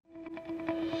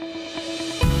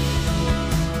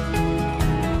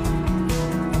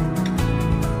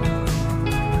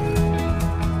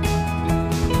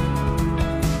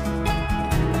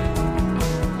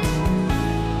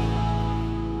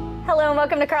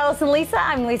to Carlos and Lisa.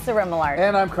 I'm Lisa Remillard.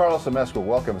 And I'm Carlos Amezcua.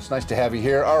 Welcome. It's nice to have you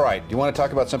here. All right. Do you want to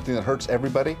talk about something that hurts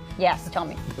everybody? Yes, tell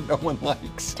me. No one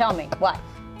likes. Tell me. What?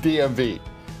 DMV.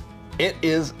 It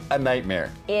is a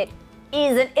nightmare.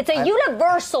 It's a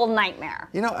universal nightmare.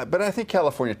 You know, but I think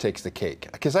California takes the cake.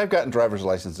 Because I've gotten driver's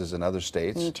licenses in other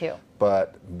states. Me too.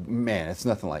 But, man, it's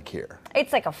nothing like here.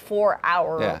 It's like a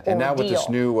 4-hour Yeah, and now with this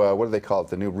new, what do they call it,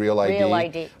 the new Real ID? Real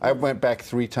ID. I went back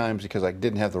 3 times because I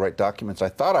didn't have the right documents. I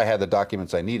thought I had the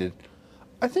documents I needed.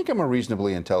 I think I'm a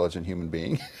reasonably intelligent human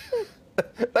being.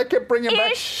 I kept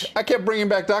bringing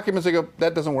back documents. I go,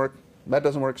 that doesn't work. That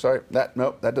doesn't work. Sorry.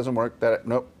 Nope. That doesn't work.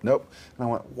 Nope. And I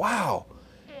went, wow.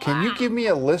 Can you give me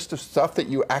a list of stuff that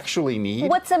you actually need?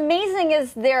 What's amazing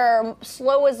is they're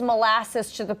slow as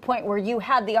molasses to the point where you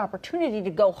had the opportunity to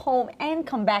go home and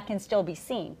come back and still be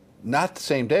seen. Not the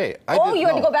same day. You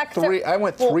had to go back 3. I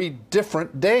went 3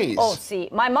 different days. Oh, see,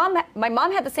 my mom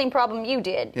had the same problem you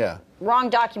did. Yeah. Wrong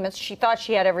documents. She thought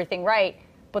she had everything right,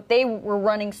 but they were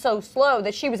running so slow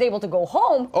that she was able to go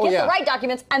home, get the right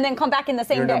documents, and then come back in the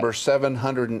same day. You're number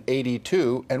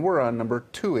 782, and we're on number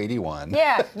 281.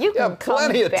 Yeah, you can come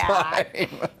plenty back. Of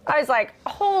time. I was like,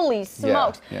 holy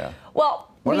smokes. Yeah.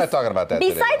 Well, we're not talking about that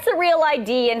besides today. the Real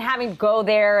ID and having to go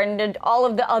there and all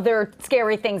of the other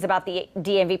scary things about the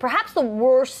DMV, perhaps the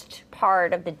worst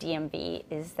part of the DMV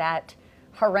is that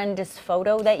horrendous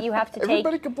photo that you have to take.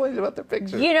 Everybody complains about their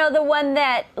picture. You know, the one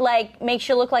that like makes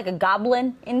you look like a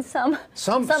goblin in some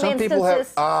instances. People have.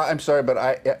 I'm sorry, but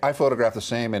I photograph the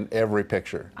same in every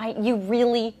picture. You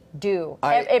really do.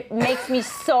 It makes me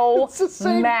so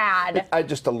mad. I'm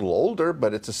just a little older,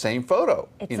 but it's the same photo.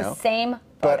 It's the same photo.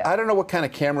 But I don't know what kind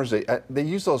of cameras they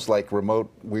use. Those like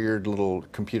remote, weird little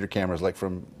computer cameras, like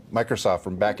from Microsoft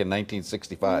from back in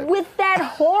 1965. With that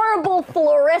horrible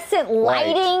fluorescent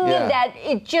lighting yeah. that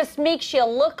it just makes you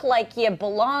look like you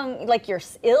belong, like you're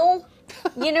ill.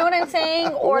 You know what I'm saying?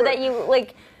 Or that you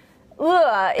like,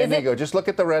 ugh. And they go, just look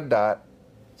at the red dot.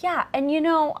 Yeah, and you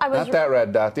know, I was not that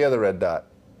red dot, the other red dot.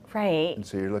 Right. And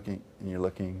so you're looking, and you're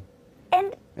looking,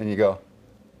 and you go,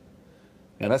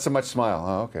 and that's a much smile.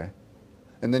 Oh, okay.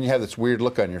 And then you have this weird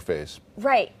look on your face.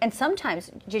 Right. And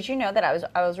sometimes, did you know that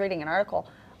I was reading an article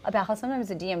about how sometimes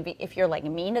the DMV, if you're like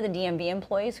mean to the DMV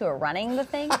employees who are running the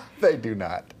thing. They do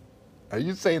not. Are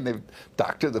you saying they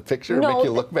doctor the picture and make you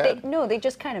look bad? No, they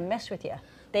just kind of mess with you.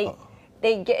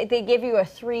 They give you a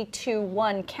 3, 2,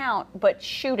 1 count, but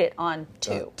shoot it on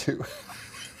 2. 2.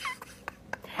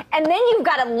 And then you've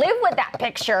got to live with that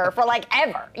picture for like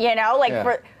ever, you know, like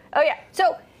oh yeah.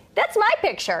 So that's my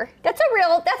picture. That's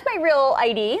my real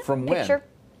ID. From when? Picture.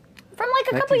 From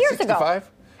like a couple years ago.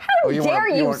 1965? How dare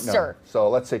you, sir? No. So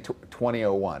let's say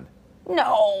 2001.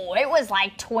 No, it was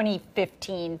like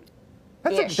 2015.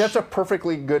 That's a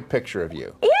perfecally good picture of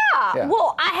you. Yeah.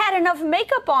 Well, I had enough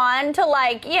makeup on to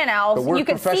like, you know, you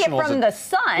could see it from the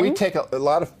sun. We've taken a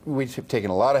lot of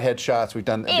headshots. We've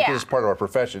done because it's part of our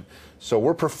profession. So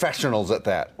we're professionals at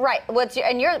that. Right.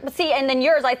 And then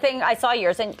yours, I think I saw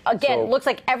yours, and again, it looks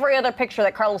like every other picture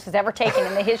that Carlos has ever taken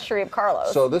in the history of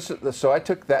Carlos. So I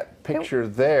took that picture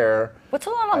there. What's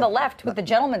the one on the left with the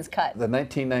gentleman's cut? The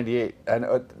 1998, and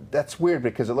that's weird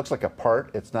because it looks like a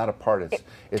part. It's not a part. It's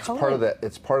totally part of that.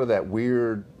 It's part of that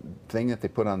weird thing that they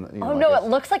put on. It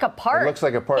looks like a part. It looks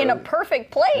like a part in a perfect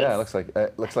place. Yeah, it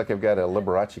looks like I've got a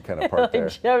Liberace kind of part there.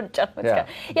 Cut.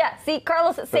 Yeah. See,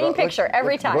 Carlos, same picture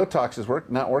every time. Botox is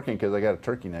not working because I got a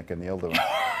turkey neck in the elder one,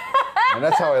 and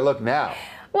that's how I look now.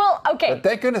 Well, okay. But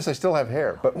thank goodness I still have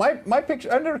hair. But my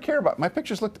picture, I never care about. My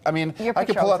pictures look, I mean, I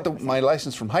could pull out my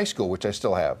license from high school, which I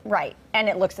still have. Right, and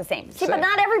it looks the same. See, but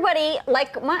not everybody,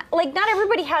 not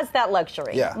everybody has that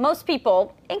luxury. Yeah. Most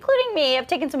people, including me, have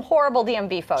taken some horrible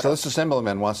DMV photos. So this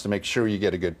assemblyman wants to make sure you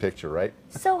get a good picture, right?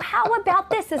 So how about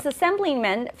this? This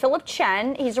assemblyman, Philip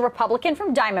Chen, he's a Republican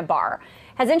from Diamond Bar,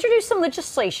 has introduced some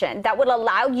legislation that would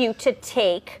allow you to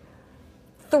take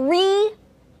 3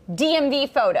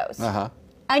 DMV photos.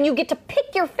 And you get to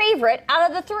pick your favorite out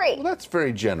of the 3. Well, that's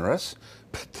very generous.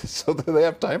 So do they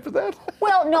have time for that?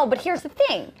 Well, no, but here's the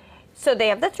thing. So they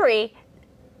have the 3.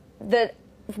 The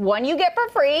one you get for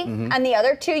free, and the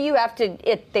other 2 you have to.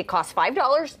 They cost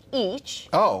 $5 each.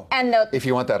 Oh. And if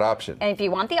you want that option. And if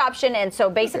you want the option, and so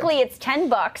basically it's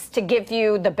 $10 to give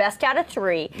you the best out of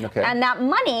 3. Okay. And that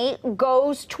money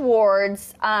goes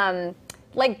towards.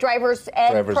 Like driver's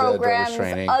ed programs,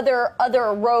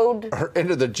 other road. Or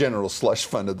into the general slush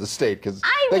fund of the state because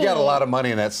they got a lot of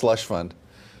money in that slush fund.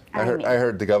 I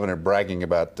heard the governor bragging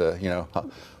about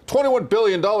 $21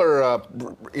 billion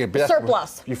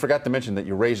surplus. You forgot to mention that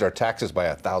you raised our taxes by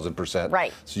 1,000%.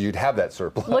 Right. So you'd have that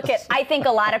surplus. Look I think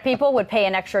a lot of people would pay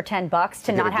an extra $10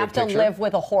 to not have to picture? live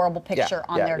with a horrible picture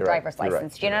on their driver's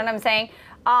license. Do you know what I'm saying?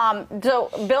 So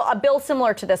a bill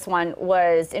similar to this one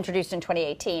was introduced in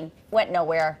 2018. Went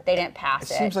nowhere. They didn't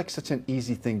pass it. It seems like such an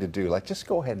easy thing to do. Like, just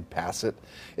go ahead and pass it.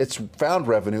 It's found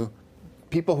revenue.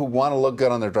 People who want to look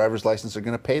good on their driver's license are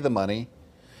going to pay the money.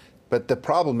 But the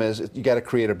problem is, you got to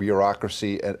create a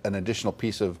bureaucracy, an additional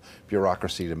piece of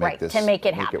bureaucracy to make this to make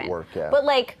it happen. Work. Yeah. But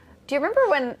like, do you remember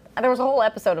when there was a whole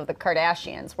episode of the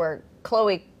Kardashians where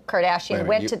Khloe Kardashian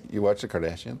went to? You watch the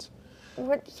Kardashians?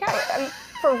 Yeah, I mean,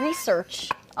 for research,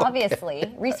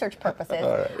 obviously, research purposes.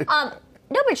 All right.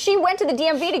 No, but she went to the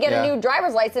DMV to get a new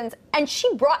driver's license, and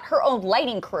she brought her own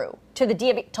lighting crew to the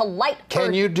DMV to light her.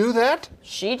 Can you do that?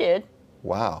 She did.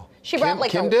 Wow. She brought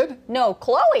Kim did? No,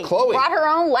 Khloe brought her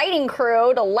own lighting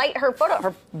crew to light her photo.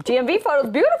 Her DMV photo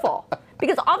is beautiful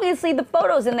because obviously the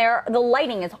photos in there, the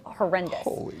lighting is horrendous.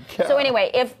 Holy cow. So anyway,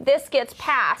 if this gets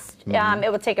passed,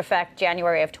 it will take effect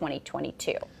January of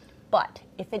 2022. But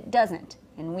if it doesn't,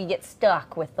 and we get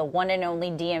stuck with the one and only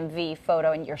DMV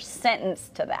photo, and you're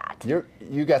sentenced to that,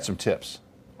 you got some tips.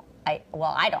 I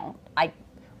don't. I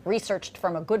researched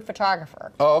from a good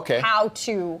photographer. Oh, okay. How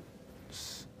to.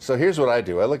 So here's what I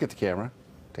do. I look at the camera,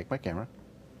 take my camera,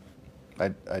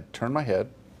 I turn my head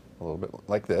a little bit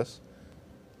like this.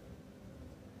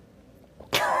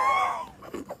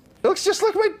 It looks just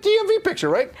like my DMV picture,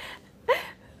 right?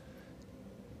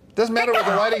 Doesn't matter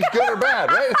whether the lighting's good or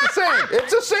bad, right? It's the same.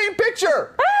 It's the same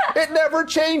picture. It never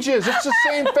changes. It's the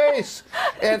same face.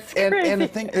 And the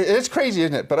thing, it's crazy,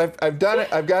 isn't it? But I've done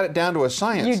it. I've got it down to a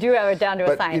science. You do have it down to a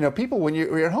science. But you know, people, when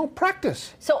you're at home,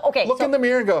 practice. So look in the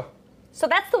mirror and go. So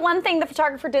that's the one thing the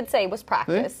photographer did say was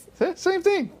practice. Same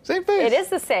thing, same face. It is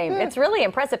the same. Yeah. It's really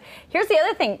impressive. Here's the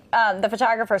other thing the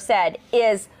photographer said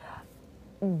is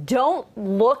don't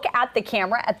look at the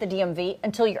camera at the DMV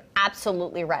until you're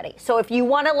absolutely ready. So if you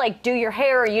want to like do your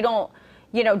hair, or you don't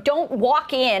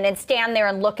walk in and stand there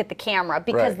and look at the camera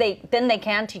because they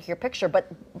can take your picture.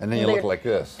 But and then you look like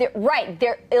this.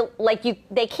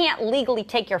 They can't legally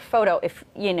take your photo if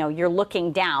you're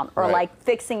looking down or like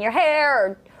fixing your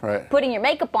hair or putting your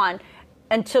makeup on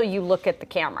until you look at the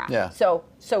camera. Yeah. So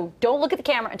don't look at the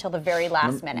camera until the very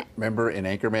last minute. Remember in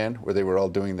Anchorman where they were all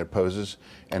doing their poses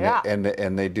and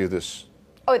they do this.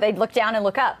 Oh, they'd look down and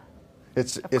look up.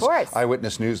 It's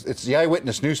Eyewitness News. It's the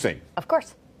Eyewitness News thing. Of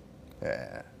course.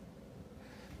 Yeah.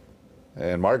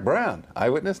 And Mark Brown,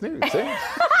 Eyewitness News. See?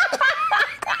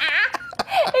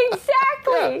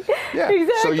 Exactly. Yeah. Exactly.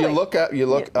 So you look up.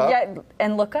 Yeah,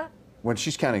 and look up. When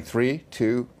she's counting 3,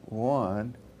 2,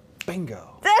 1, bingo.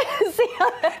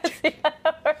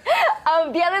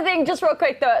 The other thing, just real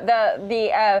quick,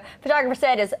 the photographer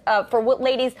said is for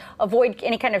ladies, avoid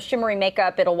any kind of shimmery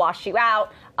makeup. It'll wash you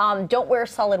out. Don't wear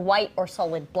solid white or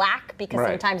solid black because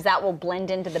sometimes that will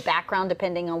blend into the background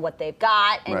depending on what they've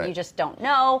got, and you just don't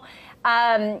know.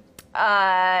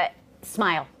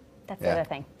 Smile. That's the other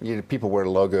thing. People wear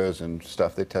logos and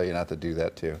stuff. They tell you not to do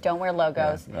that too. Don't wear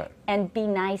logos. Yeah, right. And be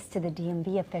nice to the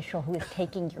DMV official who is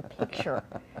taking your picture.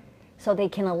 So they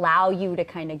can allow you to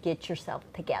kind of get yourself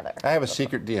together. I have a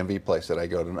secret DMV place that I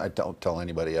go to, and I don't tell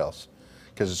anybody else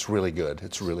because it's really good.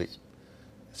 It's really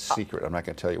secret. I'm not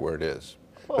going to tell you where it is.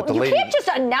 Well, but you can't just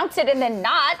announce it and then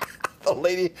not. The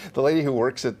lady who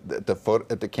works at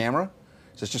the camera,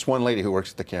 so it's just one lady who works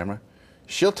at the camera.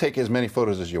 She'll take as many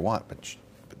photos as you want, but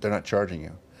they're not charging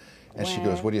you. And she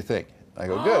goes, "What do you think?" I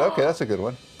go, "Good. Okay, that's a good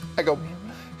one." I go,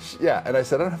 "Yeah," and I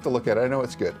said, "I don't have to look at it. I know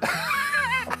it's good."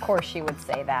 Of course she would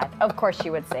say that. Of course she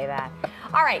would say that.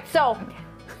 All right, so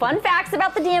fun facts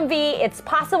about the DMV. It's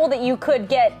possible that you could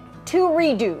get 2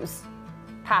 redos.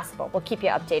 Possible. We'll keep you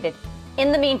updated.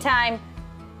 In the meantime,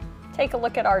 take a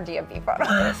look at our DMV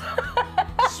photos.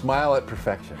 Smile at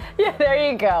perfection. Yeah,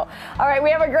 there you go. All right, we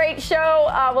have a great show.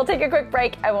 We'll take a quick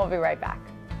break, and we'll be right back.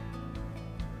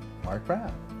 Mark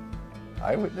Brown,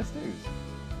 Eyewitness News.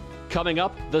 Coming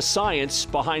up, the science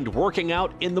behind working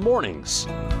out in the mornings.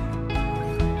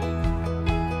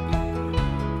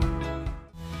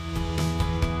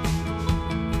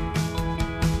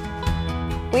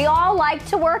 We all like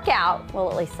to work out, well,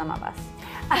 at least some of us.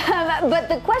 But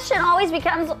the question always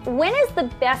becomes, when is the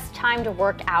best time to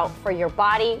work out for your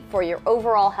body, for your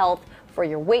overall health, for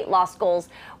your weight loss goals?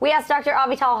 We asked Dr.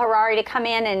 Avital Harari to come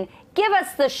in and give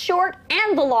us the short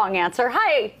and the long answer.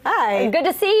 Hi. Hi. Good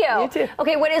to see you. You too.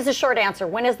 Okay, what is the short answer?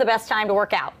 When is the best time to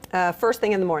work out? First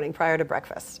thing in the morning, prior to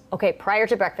breakfast. Okay, prior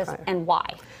to breakfast, and why?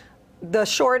 The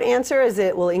short answer is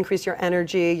it will increase your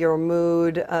energy, your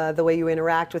mood, the way you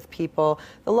interact with people.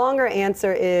 The longer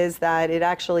answer is that it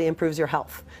actually improves your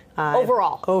health.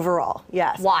 Overall? Overall,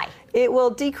 yes. Why? It will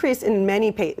decrease in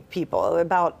many people.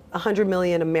 About 100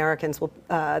 million Americans will,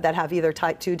 that have either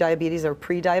type 2 diabetes or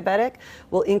pre-diabetic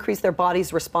will increase their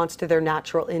body's response to their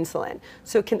natural insulin.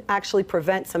 So it can actually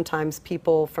prevent sometimes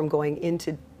people from going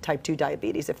into type 2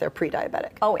 diabetes if they're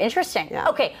pre-diabetic. Oh, interesting. Yeah.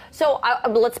 Okay, so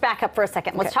let's back up for a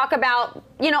second. Let's talk about,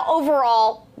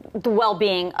 overall the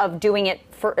well-being of doing it,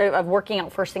 of working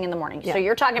out first thing in the morning. Yeah. So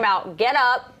you're talking about get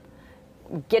up,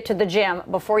 get to the gym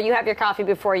before you have your coffee,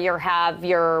 before you have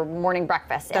your morning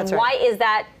breakfast. That's and right. why is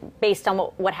that based on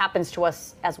what happens to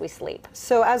us as we sleep?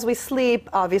 So as we sleep,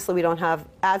 obviously we don't have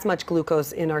as much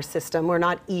glucose in our system. We're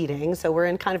not eating, so we're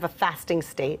in kind of a fasting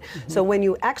state. So when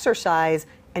you exercise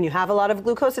and you have a lot of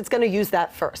glucose, it's going to use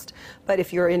that first. But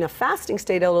if you're in a fasting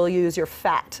state, it'll use your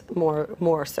fat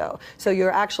more so. So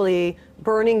you're actually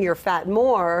burning your fat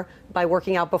more by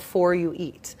working out before you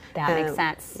eat. That makes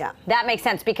sense. Yeah. That makes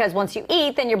sense because once you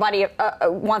eat, then your body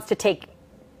wants to take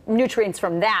nutrients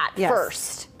from that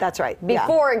first. That's right.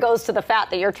 Before it goes to the fat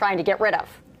that you're trying to get rid of.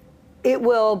 It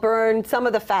will burn some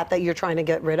of the fat that you're trying to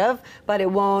get rid of, but it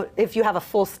won't, if you have a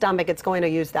full stomach, it's going to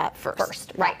use that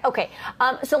first. Right, okay.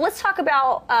 So let's talk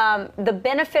about the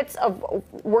benefits of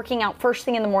working out first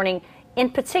thing in the morning,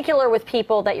 in particular with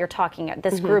people that you're talking about,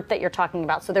 this group that you're talking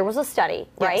about. So there was a study,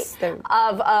 right,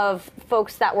 of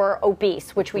folks that were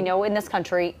obese, which we know in this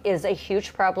country is a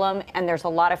huge problem, and there's a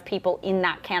lot of people in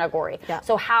that category. Yeah.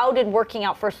 So how did working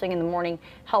out first thing in the morning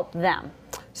help them?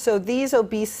 So these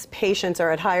obese patients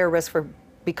are at higher risk for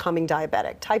becoming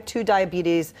diabetic. Type 2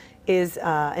 diabetes is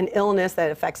an illness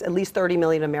that affects at least 30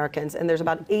 million Americans, and there's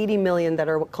about 80 million that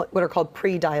are what are called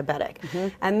pre-diabetic.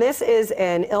 And this is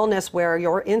an illness where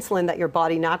your insulin that your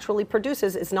body naturally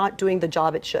produces is not doing the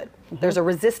job it should. There's a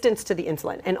resistance to the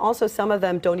insulin, and also some of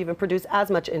them don't even produce as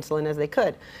much insulin as they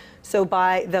could. So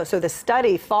the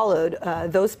study followed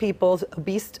those people,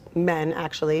 obese men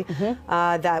actually,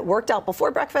 that worked out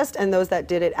before breakfast and those that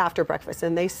did it after breakfast.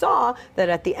 And they saw that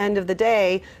at the end of the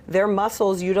day, their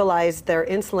muscles utilized their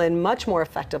insulin much more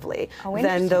effectively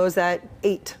than those that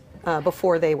ate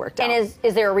before they worked out. And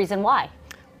is there a reason why?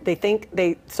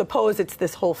 They suppose it's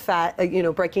this whole fat,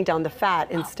 breaking down the fat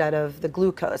instead of the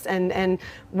glucose. And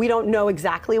we don't know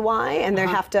exactly why, and they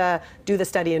have to do the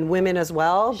study in women as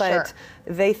well, but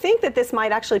they think that this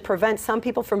might actually prevent some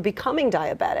people from becoming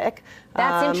diabetic.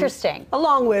 That's interesting.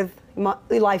 Along with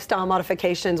lifestyle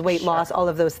modifications, weight loss, all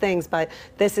of those things, but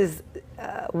this is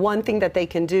one thing that they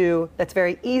can do that's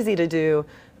very easy to do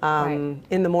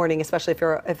in the morning, especially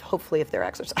hopefully if they're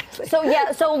exercising.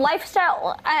 So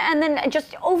lifestyle, and then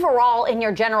just overall in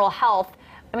your general health.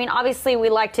 I mean, obviously we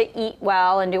like to eat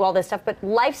well and do all this stuff, but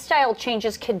lifestyle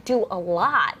changes can do a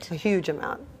lot. A huge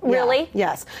amount. Really? Yeah.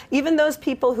 Yes. Even those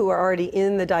people who are already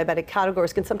in the diabetic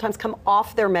categories can sometimes come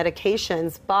off their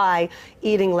medications by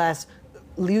eating less,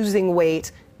 losing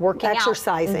weight,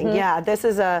 exercising. Yeah, this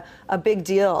is a big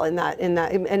deal in that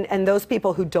and those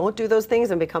people who don't do those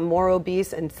things and become more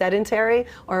obese and sedentary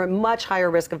are at much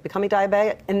higher risk of becoming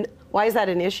diabetic. And why is that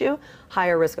an issue?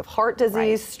 Higher risk of heart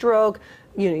disease, stroke.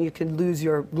 You could lose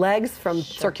your legs from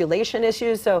circulation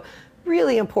issues. So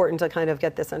really important to kind of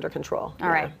get this under control. All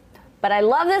right. But I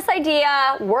love this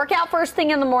idea. Work out first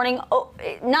thing in the morning,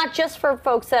 not just for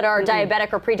folks that are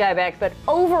diabetic or pre-diabetic, but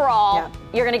overall,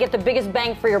 you're going to get the biggest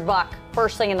bang for your buck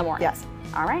first thing in the morning. Yes.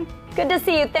 All right. Good to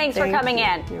see you. Thanks for coming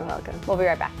in. You're welcome. We'll be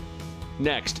right back.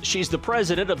 Next, she's the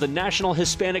president of the National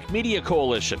Hispanic Media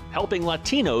Coalition, helping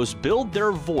Latinos build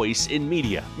their voice in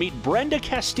media. Meet Brenda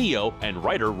Castillo and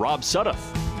writer Rob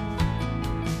Sudduth.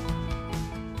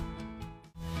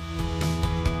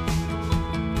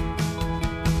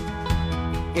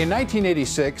 In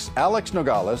 1986, Alex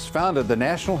Nogales founded the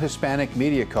National Hispanic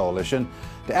Media Coalition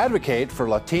to advocate for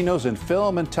Latinos in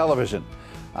film and television.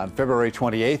 On February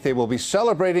 28th, they will be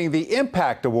celebrating the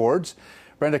Impact Awards.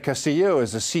 Brenda Castillo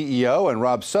is the CEO, and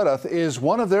Rob Sudduth is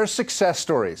one of their success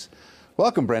stories.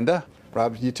 Welcome, Brenda.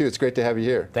 Rob, you too. It's great to have you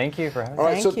here. Thank you for having me. All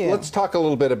right, let's talk a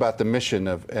little bit about the mission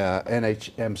of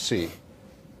NHMC.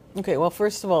 Okay, well,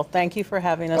 first of all, thank you for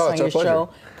having us on your show.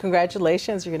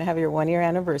 Congratulations, you're going to have your one-year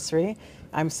anniversary.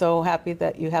 I'm so happy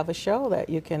that you have a show that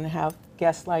you can have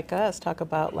guests like us talk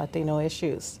about Latino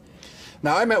issues.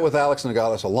 Now, I met with Alex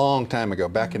Nogales a long time ago,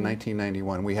 back in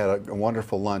 1991. We had a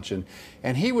wonderful lunch, and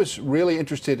he was really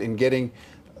interested in getting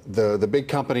the big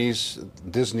companies,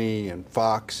 Disney and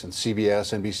Fox and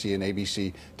CBS, NBC and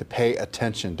ABC, to pay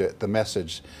attention to the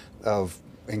message of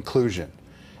inclusion.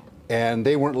 and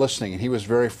they weren't listening, and he was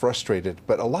very frustrated.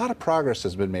 But a lot of progress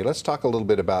has been made. Let's talk a little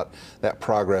bit about that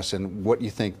progress and what you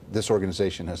think this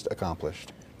organization has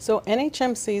accomplished. So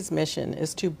NHMC's mission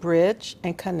is to bridge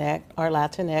and connect our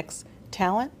Latinx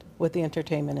talent with the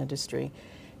entertainment industry.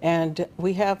 And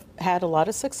we have had a lot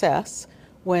of success.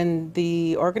 When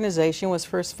the organization was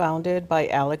first founded by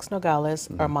Alex Nogales,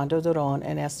 Armando Duron,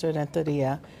 and Esther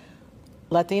Renteria,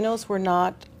 Latinos were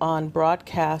not on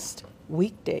broadcast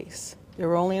weekdays. They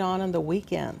were only on the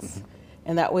weekends.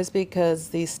 And that was because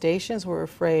these stations were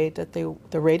afraid that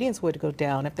the ratings would go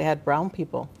down if they had brown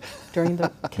people during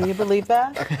the, can you believe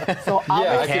that? So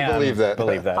yeah, I can believe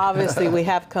that. Obviously, we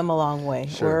have come a long way.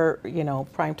 Sure. We're,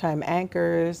 primetime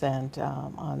anchors and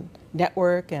on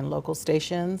network and local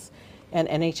stations. And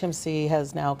NHMC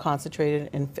has now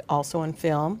concentrated also in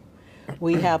film.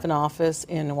 We have an office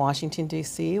in Washington,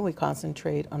 D.C. We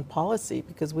concentrate on policy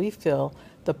because we feel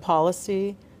the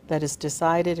policy that is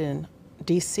decided in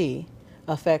D.C.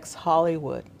 affects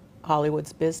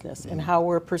Hollywood's business, and how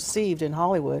we're perceived in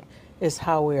Hollywood is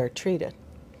how we are treated.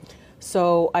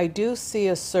 So I do see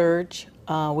a surge.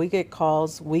 We get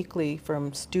calls weekly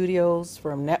from studios,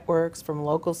 from networks, from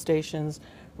local stations,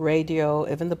 radio,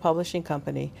 even the publishing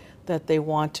company, that they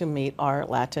want to meet our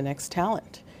Latinx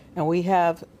talent. And we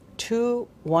have 2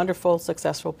 wonderful,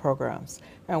 successful programs,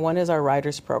 and one is our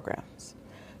writers programs.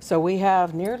 So we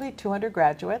have nearly 200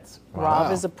 graduates. Wow.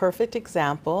 Rob is a perfect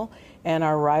example, and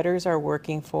our writers are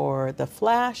working for The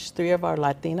Flash. 3 of our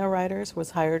Latina writers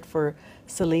was hired for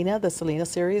Selena, the Selena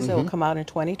series that will come out in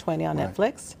 2020 on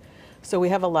Netflix. So we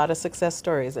have a lot of success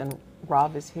stories, and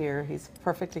Rob is here. He's a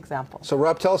perfect example. So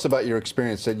Rob, tell us about your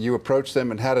experience. That you approached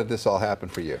them, and how did this all happen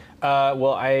for you?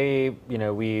 Well, I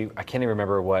can't even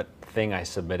remember what thing I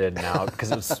submitted now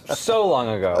because it was so long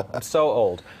ago. I'm so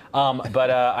old. But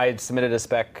I had submitted a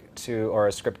script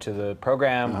to the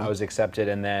program. I was accepted,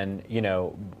 and then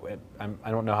I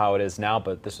don't know how it is now,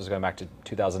 but this was going back to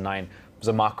 2009. It was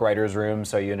a mock writer's room,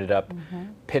 so you ended up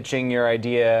pitching your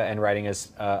idea and writing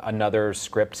another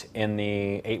script in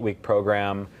the 8-week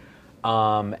program,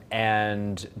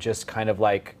 and just kind of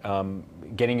like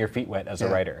getting your feet wet as a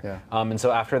writer. Yeah. And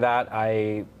so after that,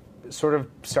 I sort of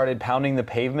started pounding the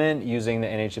pavement using the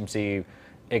NHMC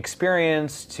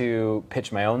experience to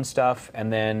pitch my own stuff,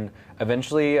 and then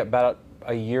eventually about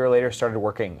a year later started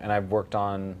working, and I've worked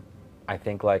on I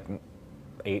think like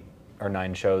 8 or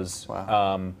 9 shows.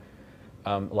 Wow.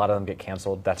 A lot of them get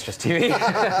canceled. That's just TV.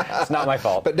 It's not my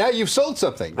fault. But now you've sold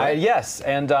something, right? Yes,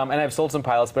 and I've sold some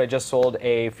pilots, but I just sold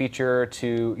a feature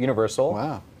to Universal.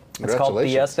 Wow. It's called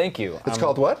BS. Thank you. It's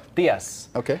called what? BS.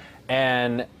 Okay.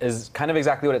 And is kind of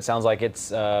exactly what it sounds like.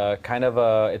 It's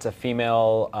it's a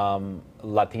female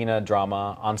Latina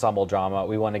drama, ensemble drama.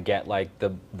 We want to get like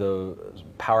the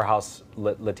powerhouse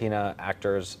Latina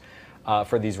actors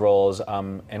for these roles,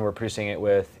 and we're producing it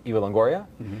with Eva Longoria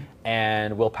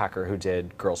and Will Packer, who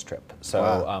did Girls Trip.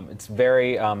 So it's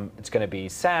very, it's going to be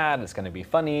sad. It's going to be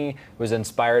funny. It was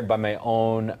inspired by my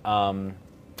own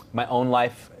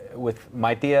life with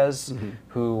my tias,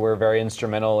 who were very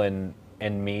instrumental in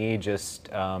me just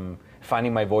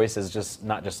finding my voice as just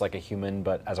not just like a human,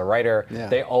 but as a writer. Yeah.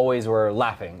 They always were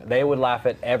laughing. They would laugh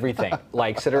at everything,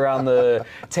 like sit around the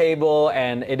table,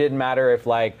 and it didn't matter if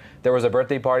like there was a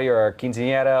birthday party or a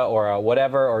quinceañera or a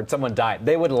whatever, or someone died.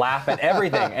 They would laugh at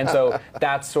everything. And so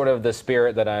that's sort of the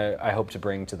spirit that I hope to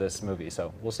bring to this movie.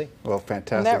 So we'll see. Well,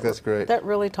 fantastic. That's great. That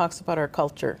really talks about our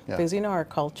culture, because our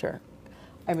culture,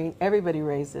 I mean, everybody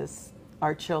raises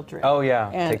our children. Oh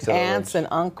yeah, and aunts and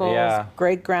uncles,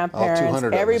 great grandparents. All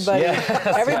 200 everybody, of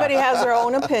us. everybody has their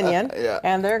own opinion,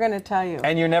 and they're going to tell you.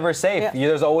 And you're never safe.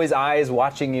 There's always eyes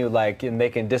watching you, like, and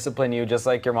they can discipline you just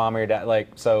like your mom or your dad. Like,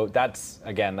 so that's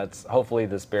hopefully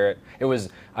the spirit.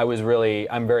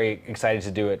 I'm very excited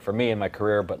to do it for me in my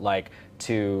career, but like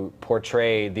to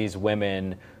portray these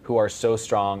women who are so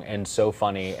strong and so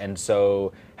funny and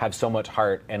so have so much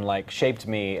heart and like shaped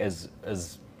me is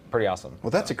pretty awesome.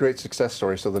 Well, that's a great success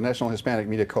story. So the National Hispanic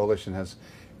Media Coalition has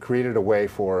created a way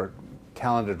for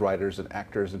talented writers and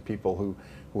actors and people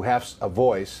who have a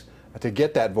voice to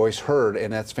get that voice heard,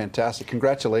 and that's fantastic.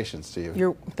 Congratulations to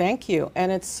you. Thank you.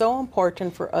 And it's so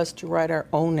important for us to write our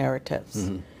own narratives,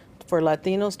 for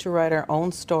Latinos to write our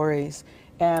own stories.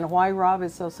 And why Rob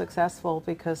is so successful,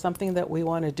 because something that we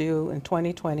want to do in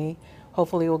 2020,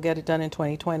 hopefully we'll get it done in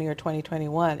 2020 or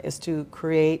 2021, is to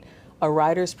create a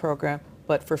writer's program,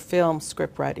 but for film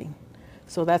script writing.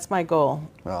 So that's my goal.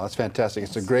 Well, that's fantastic.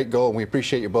 It's a great goal, and we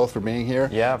appreciate you both for being here.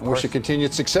 Yeah, of course. Wish you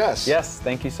continued success. Yes,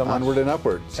 thank you so much. Onward and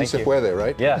upward. Si se puede,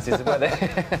 right? Yeah, si se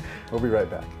puede. We'll be right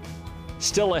back.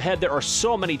 Still ahead, there are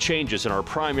so many changes in our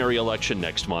primary election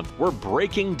next month. We're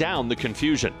breaking down the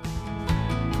confusion.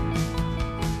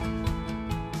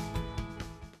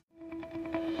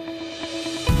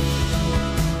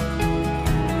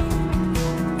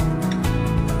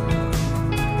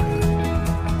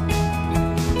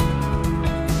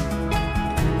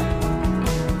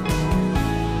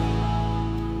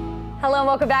 Hello and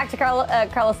welcome back to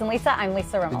Carlos and Lisa. I'm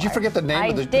Lisa Romero. Did you forget the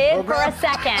name of the program? program? I did for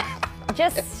a second.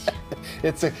 Just.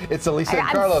 It's a Lisa and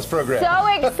Carlos program. So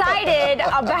excited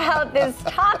about this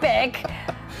topic.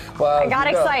 Well, I got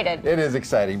excited. It is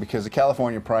exciting because the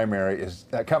California primary is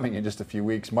coming in just a few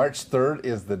weeks. March 3rd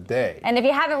is the day. And if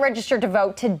you haven't registered to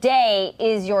vote, today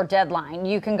is your deadline.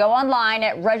 You can go online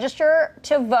at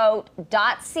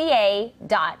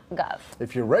registertovote.ca.gov.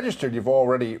 If you're registered, you've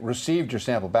already received your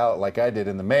sample ballot like I did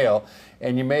in the mail,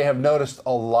 and you may have noticed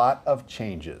a lot of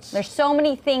changes. There's so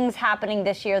many things happening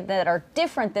this year that are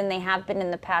different than they have been in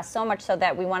the past, so much so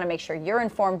that we want to make sure you're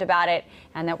informed about it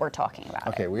and that we're talking about it.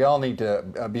 Okay, we all need to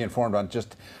be informed on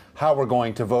just how we're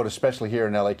going to vote, especially here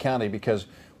in LA County, because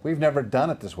we've never done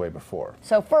it this way before.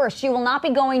 So first, you will not be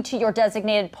going to your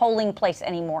designated polling place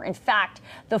anymore. In fact,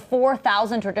 the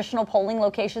 4,000 traditional polling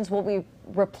locations will be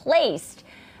replaced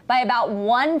by about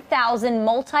 1,000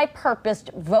 multi-purpose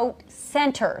vote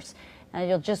centers. And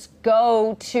you'll just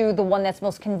go to the one that's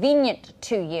most convenient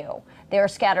to you. They're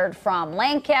scattered from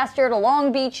Lancaster to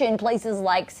Long Beach in places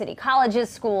like city colleges,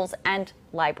 schools, and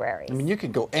libraries. I mean, you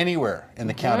can go anywhere in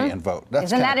the county and vote.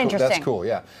 Isn't that cool. interesting? That's cool,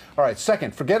 yeah. All right,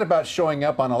 second, forget about showing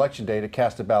up on Election Day to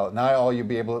cast a ballot. Now all you'll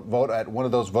be able to vote at one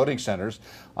of those voting centers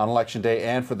on Election Day,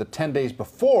 and for the 10 days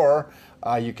before,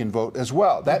 you can vote as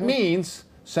well. That means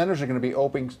centers are going to be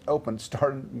open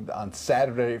starting on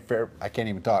Saturday, I can't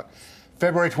even talk,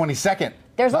 February 22nd.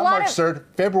 There's Not a lot March of 3rd,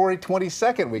 February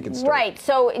 22nd we can start. Right.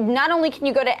 So not only can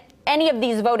you go to any of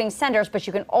these voting centers, but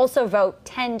you can also vote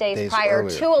 10 days prior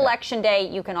earlier, to Election Day.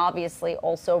 You can obviously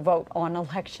also vote on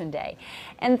Election Day.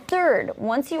 And third,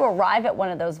 once you arrive at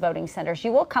one of those voting centers,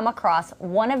 you will come across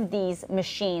one of these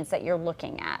machines that you're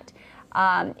looking at.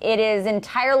 It is an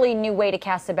entirely new way to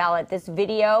cast a ballot. This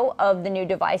video of the new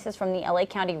devices from the LA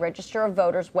County Register of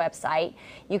Voters website.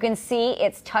 You can see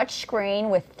it's touch screen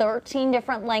with 13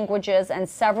 different languages and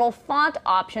several font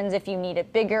options if you need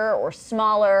it bigger or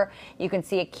smaller. You can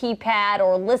see a keypad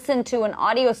or listen to an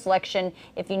audio selection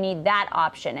if you need that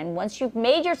option. And once you've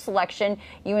made your selection,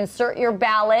 you insert your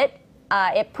ballot.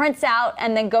 It prints out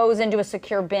and then goes into a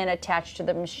secure bin attached to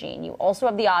the machine. You also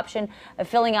have the option of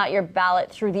filling out your ballot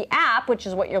through the app, which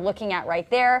is what you're looking at right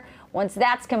there. Once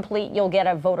that's complete, you'll get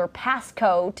a voter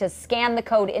passcode to scan the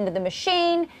code into the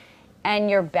machine, and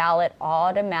your ballot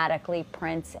automatically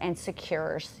prints and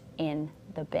secures in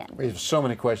the bin. We have so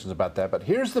many questions about that, but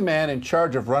here's the man in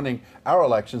charge of running our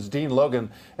elections, Dean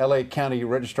Logan, LA County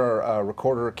Registrar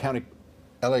Recorder,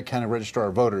 LA County Registrar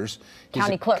of Voters.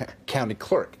 County Clerk. County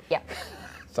Clerk. Yeah.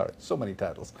 Sorry, so many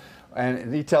titles.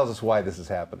 And he tells us why this is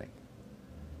happening.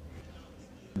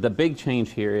 The big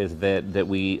change here is that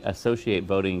we associate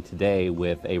voting today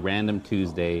with a random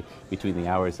Tuesday between the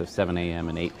hours of 7 a.m.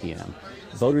 and 8 p.m.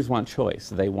 Voters want choice.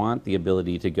 They want the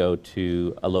ability to go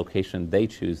to a location they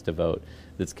choose to vote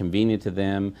that's convenient to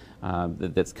them,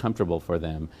 that's comfortable for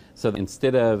them. So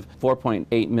instead of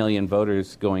 4.8 million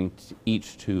voters going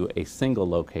each to a single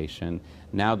location,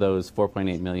 now those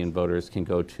 4.8 million voters can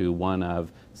go to one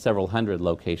of several hundred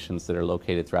locations that are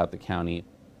located throughout the county.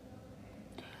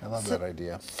 I love that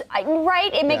idea.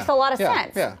 Right? It makes a lot of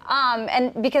sense. Yeah.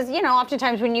 And because,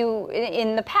 oftentimes when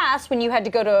in the past, when you had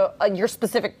to go to your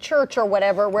specific church or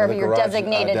whatever, wherever you're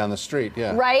designated. Down the street,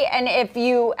 yeah. Right? And if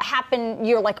you're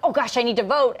like, oh gosh, I need to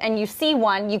vote, and you see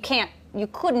one, you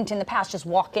couldn't in the past just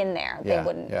walk in there. They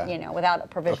wouldn't, without a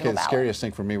provisional ballot. The scariest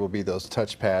thing for me will be those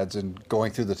touch pads and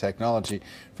going through the technology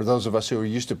for those of us who are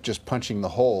used to just punching the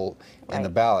hole in the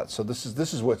ballot. So this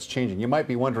is what's changing. You might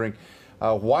be wondering,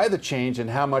 why the change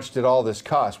and how much did all this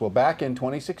cost? Well, back in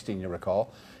 2016, you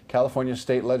recall, California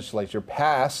State Legislature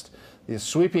passed the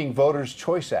Sweeping Voters'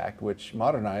 Choice Act, which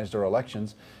modernized our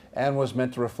elections and was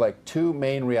meant to reflect two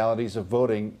main realities of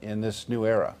voting in this new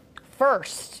era.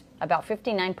 First, about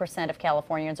 59% of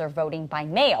Californians are voting by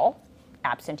mail,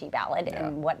 absentee ballot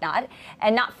and whatnot,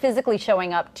 and not physically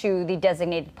showing up to the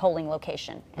designated polling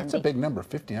location. That's a big number,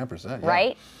 59%. Yeah.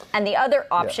 Right? And the other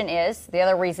option is, the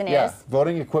other reason is...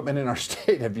 voting equipment in our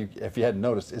state, if you hadn't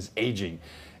noticed, is aging.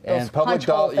 Those and public punch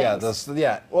hole things.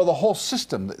 Well, the whole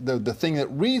system, the thing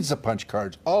that reads the punch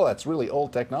cards, all that's really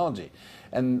old technology.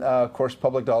 And of course,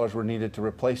 public dollars were needed to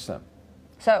replace them.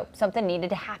 So something needed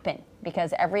to happen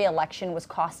because every election was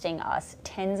costing us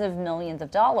tens of millions of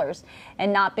dollars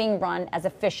and not being run as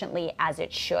efficiently as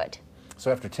it should.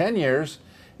 So after 10 years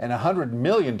and $100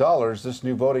 million, this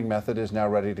new voting method is now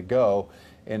ready to go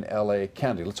in LA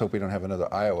County. Let's hope we don't have another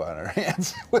Iowa on our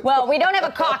hands. Well, we don't have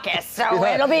a caucus, so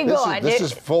it'll be good. This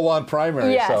is full-on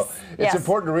primary. Yes, so it's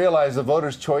important to realize the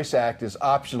Voters' Choice Act is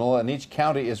optional, and each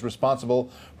county is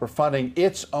responsible for funding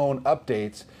its own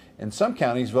updates. In some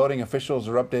counties, voting officials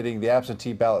are updating the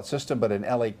absentee ballot system, but in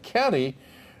LA County,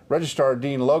 Registrar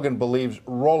Dean Logan believes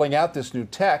rolling out this new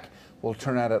tech will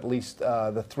turn out at least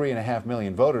the 3.5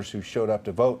 million voters who showed up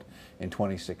to vote in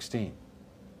 2016.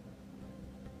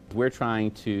 We're trying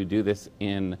to do this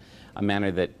in a manner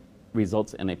that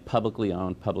results in a publicly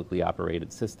owned, publicly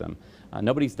operated system.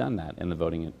 Nobody's done that in the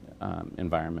voting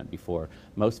environment before.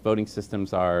 Most voting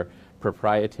systems are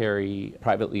proprietary,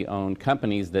 privately owned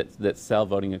companies that sell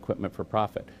voting equipment for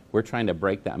profit. We're trying to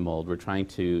break that mold. We're trying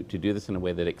to do this in a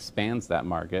way that expands that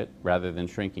market rather than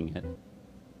shrinking it.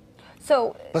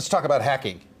 So let's talk about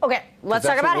hacking. Okay, let's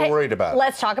talk about what we're worried about.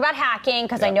 Let's talk about hacking,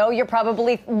 because I know you're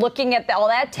probably looking at all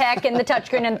that tech and the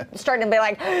touchscreen and starting to be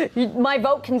like, my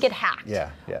vote can get hacked.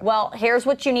 Yeah. Well, here's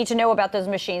what you need to know about those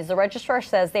machines. The registrar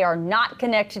says they are not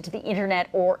connected to the internet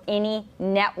or any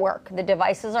network. The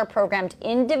devices are programmed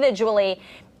individually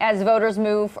as voters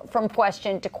move from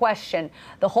question to question.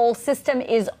 The whole system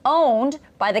is owned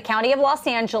by the County of Los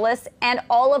Angeles and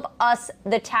all of us,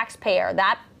 the taxpayer.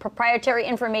 That proprietary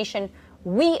information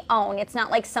we own. It's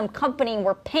not like some company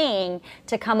we're paying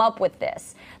to come up with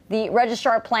this. The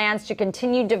registrar plans to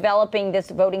continue developing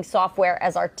this voting software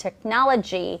as our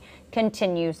technology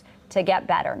continues to get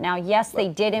better. Now, yes, they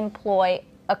did employ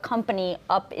a company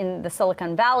up in the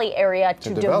Silicon Valley area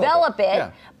to develop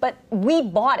it, but we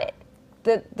bought it.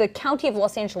 The County of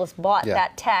Los Angeles bought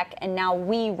that tech, and now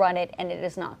we run it, and it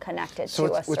is not connected to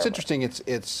us. So what's interesting,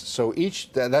 it's so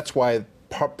each, that's why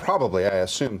probably, I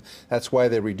assume, that's why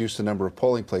they reduced the number of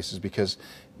polling places, because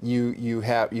you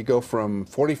go from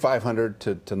 4,500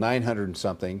 to 900 and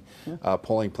something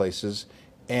polling places,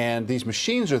 and these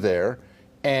machines are there,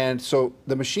 and so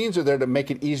the machines are there to make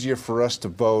it easier for us to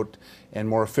vote and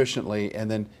more efficiently,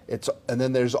 and then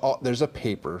there's a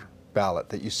paper ballot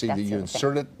that you see that you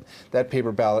insert that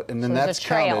paper ballot, and then that's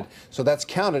counted. So that's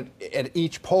counted at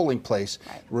each polling place.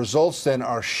 Right. Results then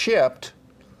are shipped,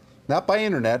 not by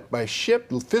internet, by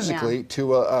shipped physically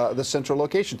to the central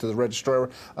location, to the registrar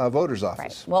voter's office.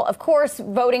 Right. Well, of course,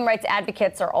 voting rights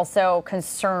advocates are also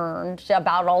concerned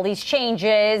about all these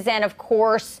changes, and of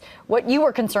course, what you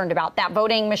were concerned about, that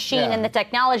voting machine and the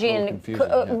technology. And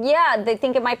they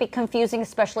think it might be confusing,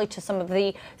 especially to some of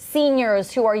the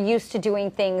seniors who are used to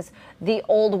doing things the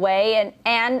old way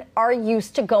and are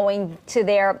used to going to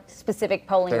their specific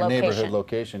polling location. Their neighborhood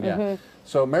location,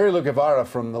 So Mary Lou Guevara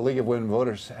from the League of Women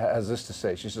Voters has this to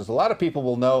say. She says, a lot of people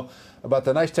will know about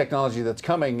the nice technology that's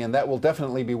coming, and that will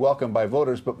definitely be welcomed by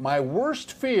voters, but my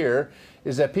worst fear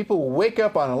is that people will wake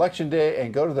up on Election Day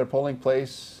and go to their polling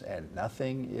place and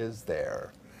nothing is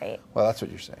there. Right. Well, that's what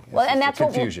you're saying. Well, and that's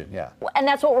confusion, And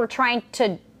that's what we're trying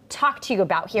to talk to you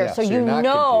about here, so you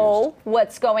know confused.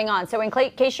 what's going on. So in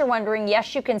case you're wondering,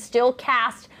 yes, you can still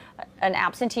cast an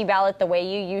absentee ballot the way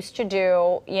you used to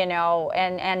do,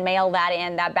 and mail that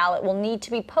in. That ballot will need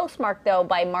to be postmarked, though,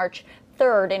 by March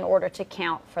 3rd in order to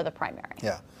count for the primary.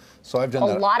 Yeah. So I've done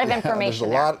a lot of information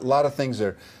There's a lot of things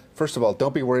there. First of all,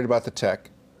 don't be worried about the tech.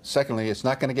 Secondly, it's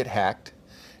not going to get hacked.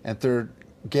 And third,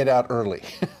 get out early.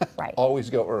 Right. Always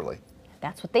go early.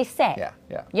 That's what they say.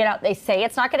 Yeah. They say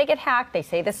it's not going to get hacked. They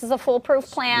say this is a foolproof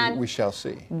plan. We shall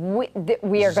see. We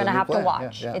are going to have to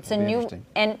watch. It's a new,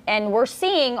 and we're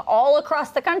seeing all across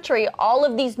the country, all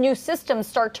of these new systems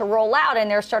start to roll out,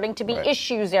 and there's starting to be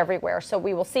issues everywhere. So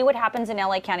we will see what happens in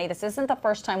LA County. This isn't the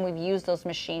first time we've used those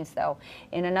machines, though.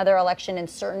 In another election in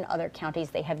certain other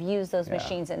counties, they have used those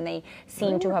machines, and they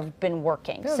seem to have been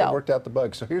working. Yeah, they worked out the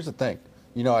bugs. So here's the thing.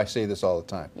 I say this all the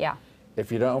time. Yeah. If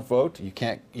you don't vote, you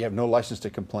have no license to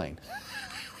complain.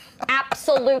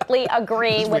 Absolutely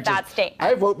agree with that statement.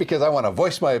 I vote because I want to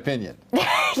voice my opinion.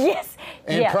 Yes.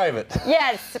 In private.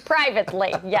 Yes,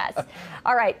 privately. Yes.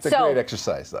 All right. It's a great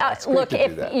exercise, though. It's great look, to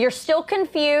do that. If you're still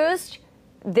confused,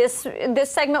 this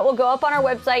segment will go up on our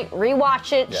website.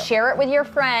 Rewatch it, share it with your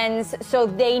friends, so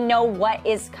they know what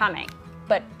is coming.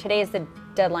 But today is the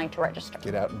deadline to register.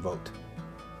 Get out and vote.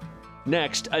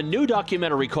 Next, a new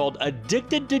documentary called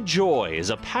Addicted to Joy is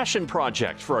a passion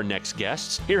project for our next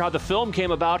guests. Hear how the film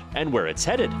came about and where it's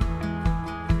headed.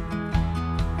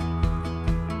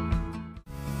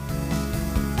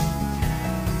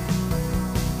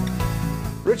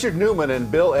 Richard Newman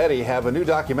and Bill Eddy have a new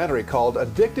documentary called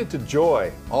Addicted to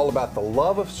Joy, all about the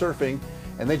love of surfing,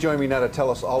 and they join me now to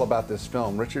tell us all about this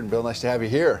film. Richard and Bill, nice to have you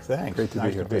here. Thanks. Great to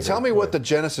be here. Tell me what the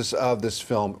genesis of this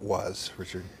film was,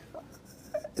 Richard.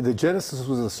 The genesis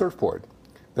was a surfboard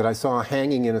that I saw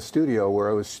hanging in a studio where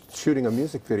I was shooting a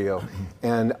music video,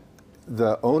 and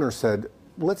the owner said,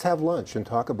 let's have lunch and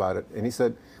talk about it. And he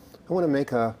said, I want to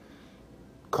make a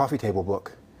coffee table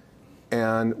book.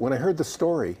 And when I heard the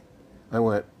story, I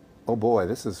went, oh boy,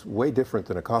 this is way different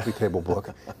than a coffee table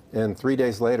book. And 3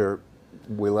 days later,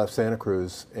 we left Santa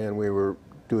Cruz and we were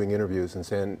doing interviews in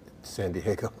San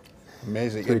Diego.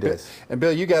 Amazing. 3 days. And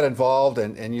Bill, you got involved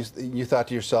and you thought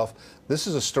to yourself, this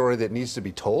is a story that needs to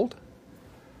be told?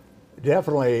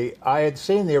 Definitely. I had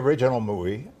seen the original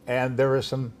movie, and there are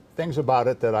some things about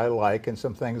it that I like and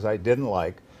some things I didn't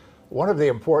like. One of the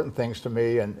important things to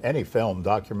me in any film,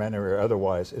 documentary or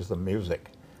otherwise, is the music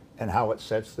and how it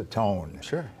sets the tone.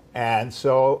 Sure. And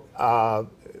so,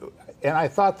 and I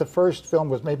thought the first film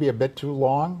was maybe a bit too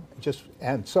long.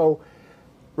 And so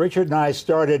Richard and I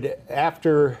started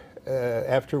after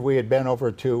we had been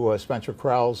over to Spencer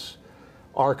Crowell's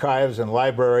archives and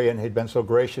library, and he'd been so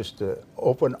gracious to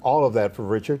open all of that for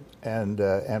Richard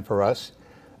and for us.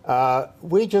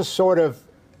 We just sort of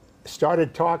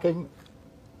started talking.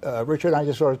 Richard and I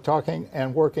just started talking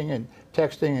and working and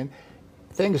texting, and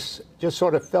things just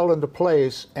sort of fell into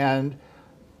place. And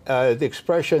the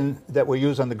expression that we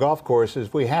use on the golf course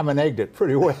is we ham and egged it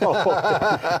pretty well,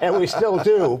 and we still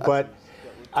do. But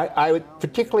I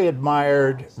particularly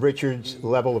admired Richard's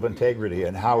level of integrity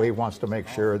and how he wants to make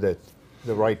sure that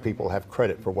the right people have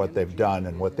credit for what they've done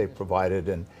and what they've provided,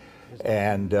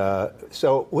 and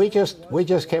so we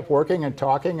just kept working and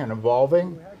talking and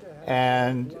evolving,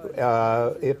 and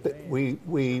we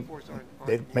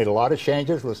made a lot of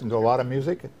changes, listened to a lot of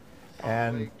music,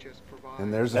 and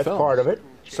there's that's the film. part of it.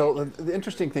 So the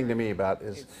interesting thing to me about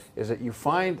is that you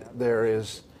find there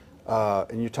is,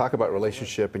 and you talk about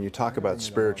relationship and you talk about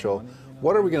spiritual.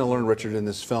 What are we going to learn, Richard, in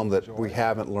this film that we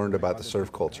haven't learned about the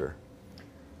surf culture?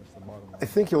 I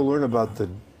think you'll learn about the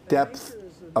depth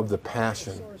of the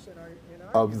passion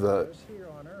of the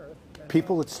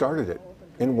people that started it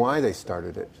and why they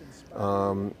started it.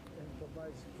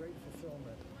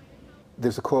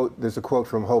 There's a quote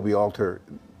from Hobie Alter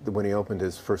when he opened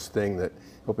his first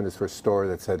store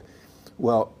that said,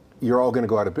 well, you're all going to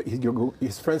go out of,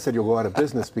 his friend said you'll go out of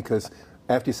business because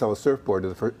after you sell a surfboard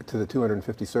to the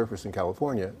 250 surfers in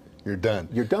California, you're done.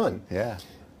 You're done. Yeah.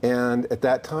 And at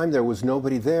that time, there was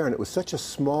nobody there, and it was such a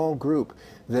small group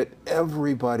that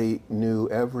everybody knew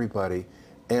everybody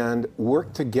and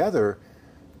worked together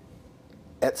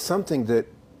at something that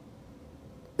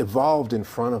evolved in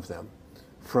front of them,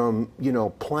 from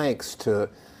planks to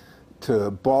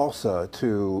balsa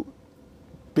to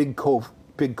big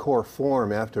core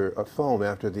foam after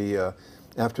the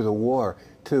war,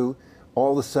 to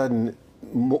all of a sudden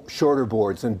shorter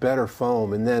boards and better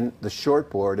foam, and then the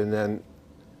short board, and then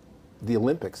the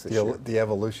Olympics this year. The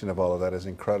evolution of all of that is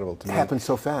incredible to me. It happened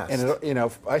so fast. And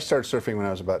I started surfing when I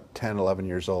was about 10, 11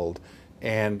 years old,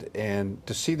 and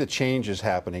to see the changes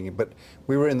happening. But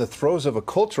we were in the throes of a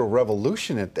cultural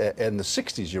revolution in the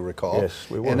 60s, you recall. Yes,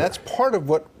 we were. And that's part of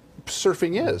what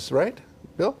surfing is, right,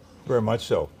 Bill? Very much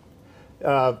so.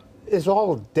 It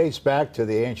all dates back to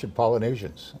the ancient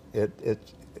Polynesians.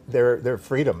 Their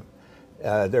freedom,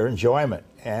 their enjoyment,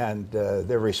 and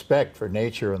their respect for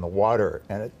nature and the water,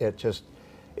 and it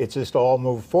just all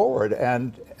moved forward.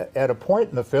 And at a point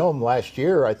in the film last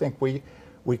year, I think we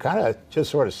kind of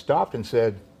just sort of stopped and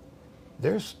said,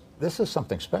 this is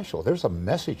something special. There's a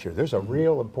message here. There's a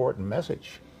real important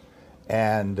message,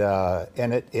 and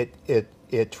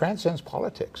it transcends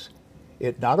politics.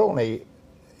 It not only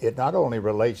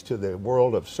relates to the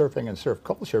world of surfing and surf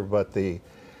culture, but the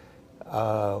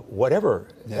whatever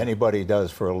anybody does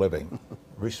for a living,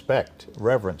 respect,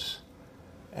 reverence,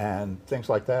 and things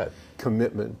like that.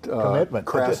 Commitment,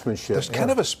 craftsmanship. There's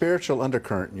kind of a spiritual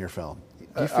undercurrent in your film.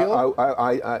 Do you feel?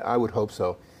 I would hope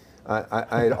so.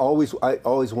 I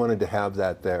always wanted to have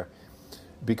that there,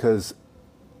 because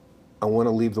I want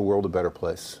to leave the world a better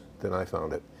place than I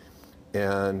found it.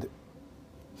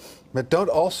 But don't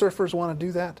all surfers want to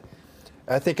do that?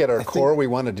 I think at our core we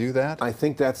want to do that. I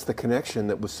think that's the connection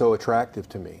that was so attractive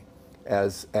to me.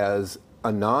 As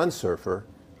a non-surfer,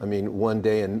 I mean, one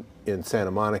day in Santa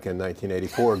Monica in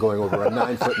 1984, going over a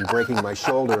 9-foot and breaking my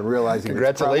shoulder and realizing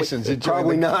congratulations, it's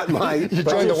probably not my you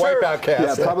joined the Wipeout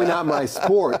cast. Yeah, probably not my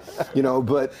sport,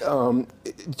 but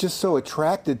just so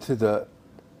attracted to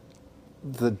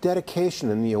the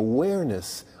dedication and the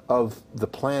awareness of the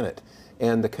planet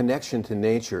and the connection to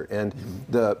nature and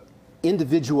the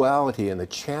individuality and the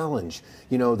challenge,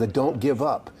 the don't give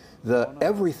up, the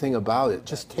everything about it.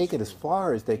 Just take it as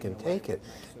far as they can take it.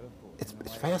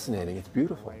 It's fascinating. It's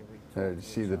beautiful. You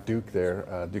see the Duke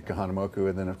there, Duke Kahanamoku,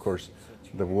 and then of course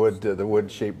the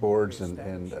wood shaped boards,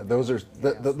 and those are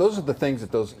the things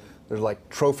that they're like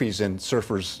trophies in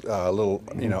surfers' little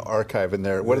archive in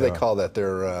there. What do they call that?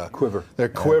 Their quiver. Their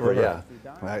quiver, yeah.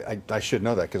 I should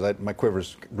know that because my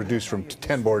quiver's reduced from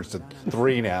 10 boards to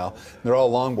 3 now. They're all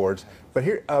long boards. But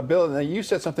here, Bill, now you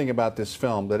said something about this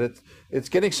film that it's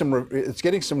getting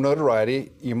some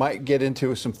notoriety. You might get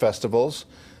into some festivals.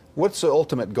 What's the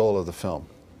ultimate goal of the film,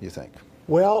 you think?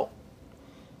 Well,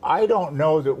 I don't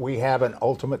know that we have an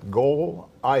ultimate goal.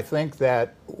 I think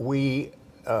that we,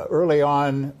 early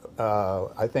on,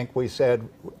 I think we said,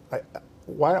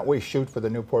 why don't we shoot for the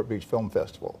Newport Beach Film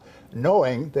Festival,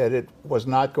 knowing that it was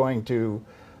not going to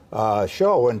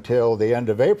show until the end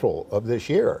of April of this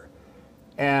year.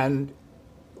 And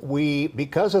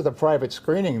because of the private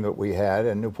screening that we had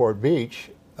in Newport Beach,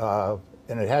 and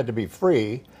it had to be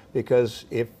free, because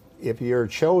if you're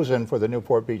chosen for the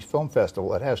Newport Beach Film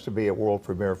Festival, it has to be a world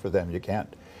premiere for them. You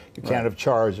can't have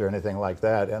charged or anything like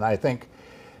that. And I think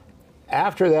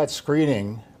after that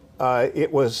screening,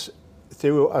 it was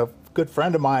through a good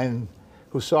friend of mine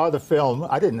who saw the film.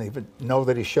 I didn't even know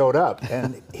that he showed up,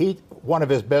 and one of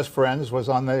his best friends was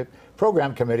on the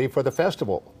program committee for the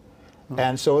festival.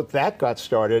 And so that got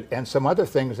started, and some other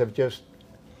things have just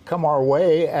come our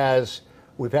way as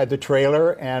we've had the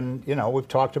trailer, and we've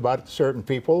talked about certain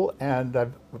people, and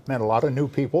I've met a lot of new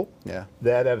people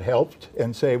that have helped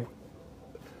and say,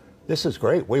 this is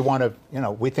great. We want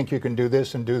to, we think you can do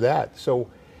this and do that. So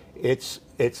it's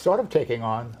sort of taking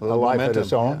on a life of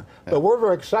its own. But we're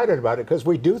very excited about it because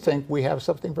we do think we have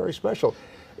something very special.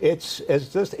 It's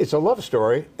a love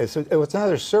story. It's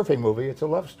another surfing movie. It's a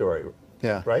love story.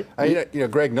 Yeah, right.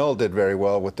 Greg Knoll did very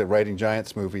well with the Writing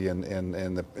Giants movie in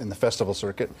the festival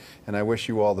circuit, and I wish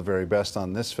you all the very best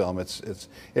on this film. It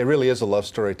really is a love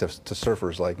story to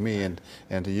surfers like me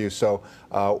and to you. So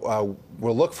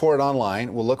we'll look for it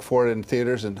online. We'll look for it in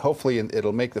theaters, and hopefully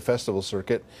it'll make the festival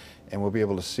circuit, and we'll be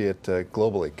able to see it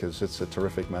globally because it's a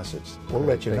terrific message. We'll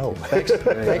let you know.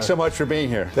 Thanks so much for being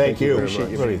here. Thank you. Appreciate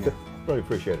you being here. Really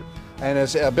appreciate it. And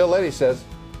as Bill Leddy says,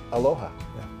 aloha.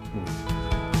 Yeah.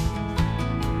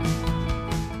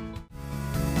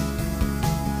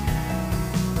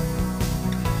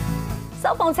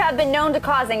 Cell phones have been known to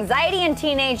cause anxiety in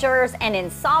teenagers and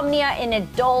insomnia in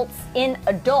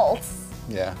adults.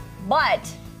 Yeah. But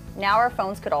now our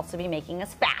phones could also be making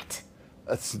us fat.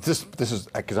 This is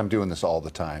because I'm doing this all the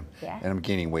time, and I'm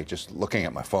gaining weight just looking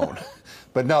at my phone.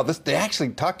 But no, they actually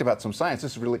talked about some science.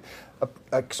 This is really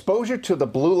exposure to the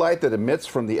blue light that emits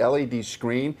from the LED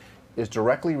screen is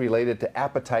directly related to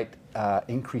appetite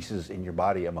increases in your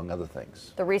body, among other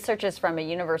things. The research is from a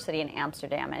university in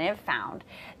Amsterdam, and it found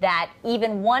that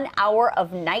even 1 hour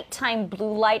of nighttime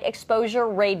blue light exposure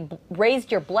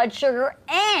raised your blood sugar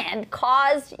and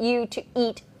caused you to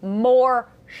eat more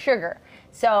sugar.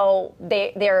 So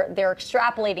they're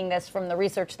extrapolating this from the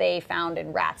research they found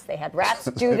in rats. They had rats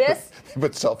do this. They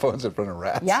put cell phones in front of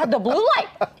rats. Yeah, the blue light.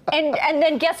 And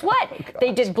then guess what?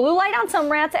 They did blue light on some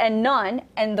rats and none.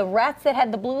 And the rats that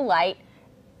had the blue light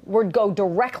would go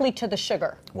directly to the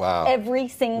sugar. Wow. Every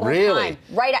single time.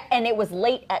 Right, and it was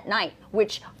late at night,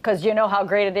 because you know how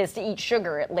great it is to eat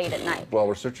sugar late at night. Well,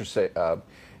 researchers say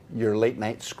your late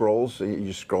night scrolls,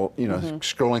 you scroll,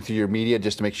 scrolling through your media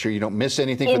just to make sure you don't miss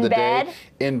anything for the day.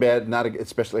 In bed,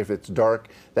 especially if it's dark.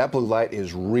 That blue light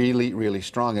is really, really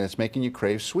strong, and it's making you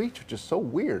crave sweets, which is so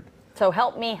weird. So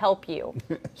help me help you.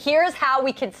 Here's how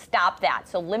we can stop that.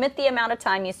 So limit the amount of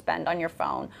time you spend on your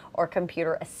phone or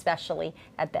computer, especially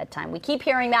at bedtime. We keep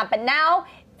hearing that, but now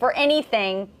for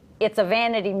anything, it's a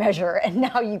vanity measure, and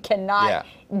now you cannot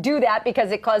do that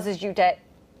because it causes you to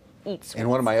eat sweets. In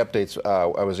one of my updates,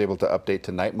 I was able to update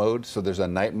to night mode. So there's a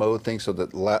night mode thing, so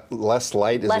that less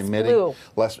light is emitting. Blue.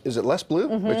 Is it less blue?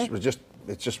 Which was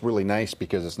it's just really nice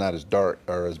because it's not as dark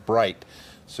or as bright,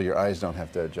 so your eyes don't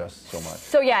have to adjust so much.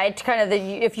 So yeah, it's kind of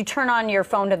if you turn on your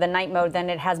phone to the night mode, then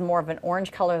it has more of an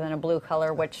orange color than a blue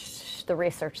color, which the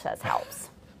research says helps.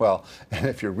 Well, and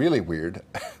if you're really weird,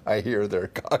 I hear there are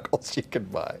goggles you can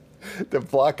buy to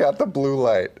block out the blue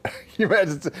light. You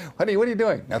imagine, honey, what are you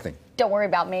doing? Nothing. Don't worry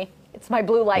about me. It's my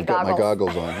blue light goggles. I've got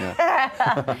my goggles on,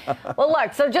 yeah. Well,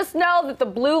 look, so just know that the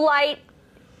blue light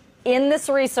in this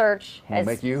research will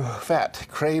make you fat,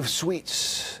 crave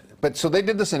sweets. But so they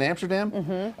did this in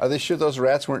Amsterdam? Are they sure those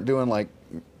rats weren't doing like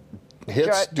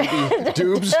hits,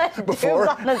 doobs before?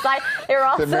 Doobs on the side. They're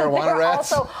also marijuana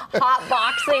rats? also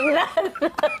hotboxing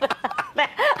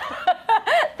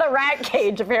the rat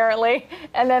cage, apparently.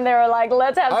 And then they were like,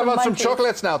 let's have some I want some monkeys.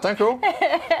 chocolates now, thank you.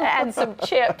 And some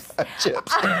chips.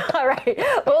 Chips. All right.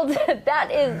 Well,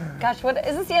 that is, gosh, what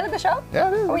is this the end of the show? Yeah,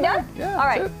 it is. Are we done? Yeah. All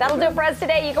right. That'll do it for us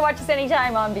today. You can watch us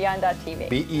anytime on Beyond.tv.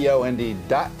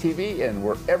 BEOND.TV, and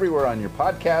we're everywhere on your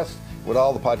podcast with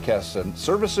all the podcasts and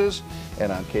services,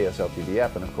 and on KSL TV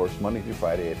app, and of course Monday through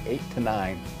Friday at 8 to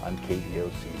 9 on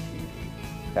KDOC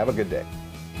TV. Have a good day.